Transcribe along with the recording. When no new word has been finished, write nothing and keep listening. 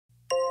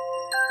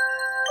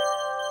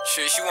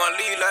Shit, she wanna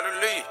leave, let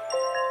her leave.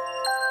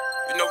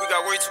 You know we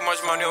got way too much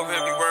money over here,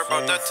 be worried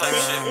about that type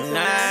of shit. I'm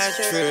not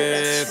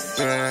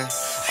trippin',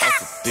 off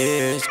a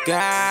bitch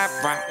got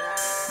right.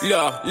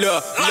 Look,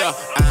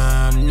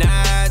 I'm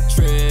not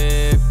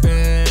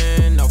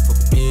trippin' off a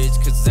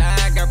bitch, cause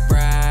I got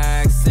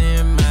racks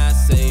in my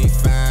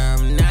safe.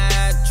 I'm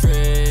not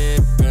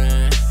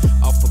trippin'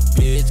 off a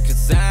bitch,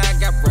 cause I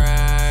got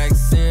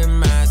racks in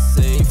my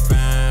safe.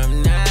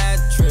 I'm not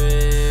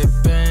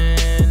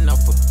trippin'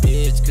 off a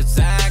bitch, cause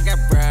I got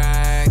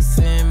racks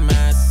in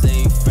my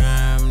safe.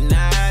 I'm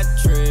not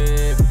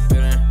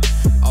trippin'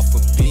 off a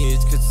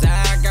bitch, cause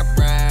I got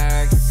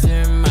racks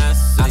in my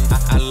safe.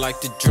 I like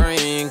to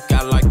drink,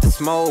 I like to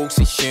smoke.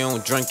 See, she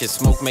don't drink and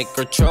smoke, make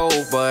her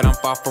choke. But I'm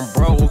far from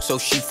broke, so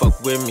she fuck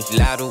with me.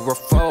 Lie to her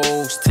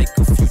folks, take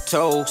a few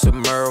toes of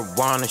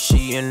marijuana,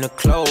 she in the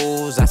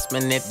clothes. I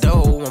spend that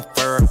dough on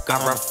fur,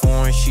 got right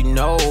for and she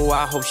know.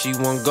 I hope she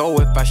won't go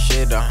if I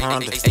shit a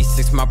Honda.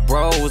 A6 my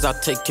bros, I'll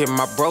take care of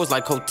my bros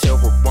like Hotel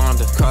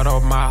Rwanda. Cut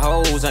off my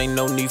hoes, ain't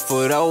no need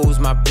for those.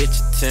 My bitch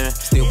a 10,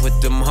 still put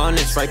them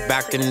hundreds right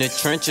back in the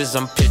trenches.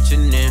 I'm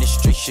pitching in, the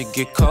street should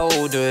get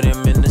colder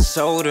than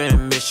Minnesota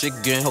and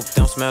Michigan. Hope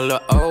don't smell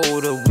the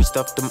odor, we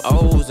stuffed them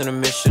O's in the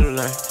Michelin.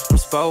 I'm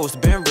supposed to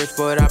been rich,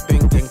 but I've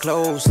been getting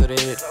close to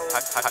that.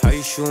 How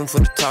you shooting for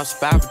the top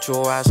spot with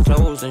your eyes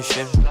closed and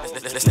shit?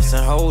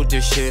 Listen, hold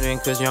this shit in,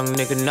 cause young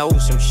nigga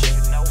knows some shit.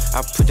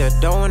 I put that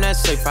dough in that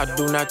safe, I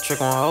do not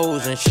trick on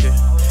hoes and shit.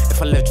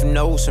 If I let you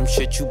know some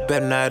shit, you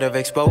better not have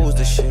exposed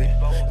the shit.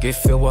 Get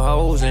filled with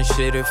hoes and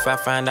shit if I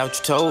find out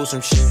you told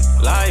some shit.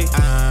 Like,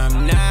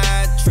 I'm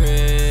not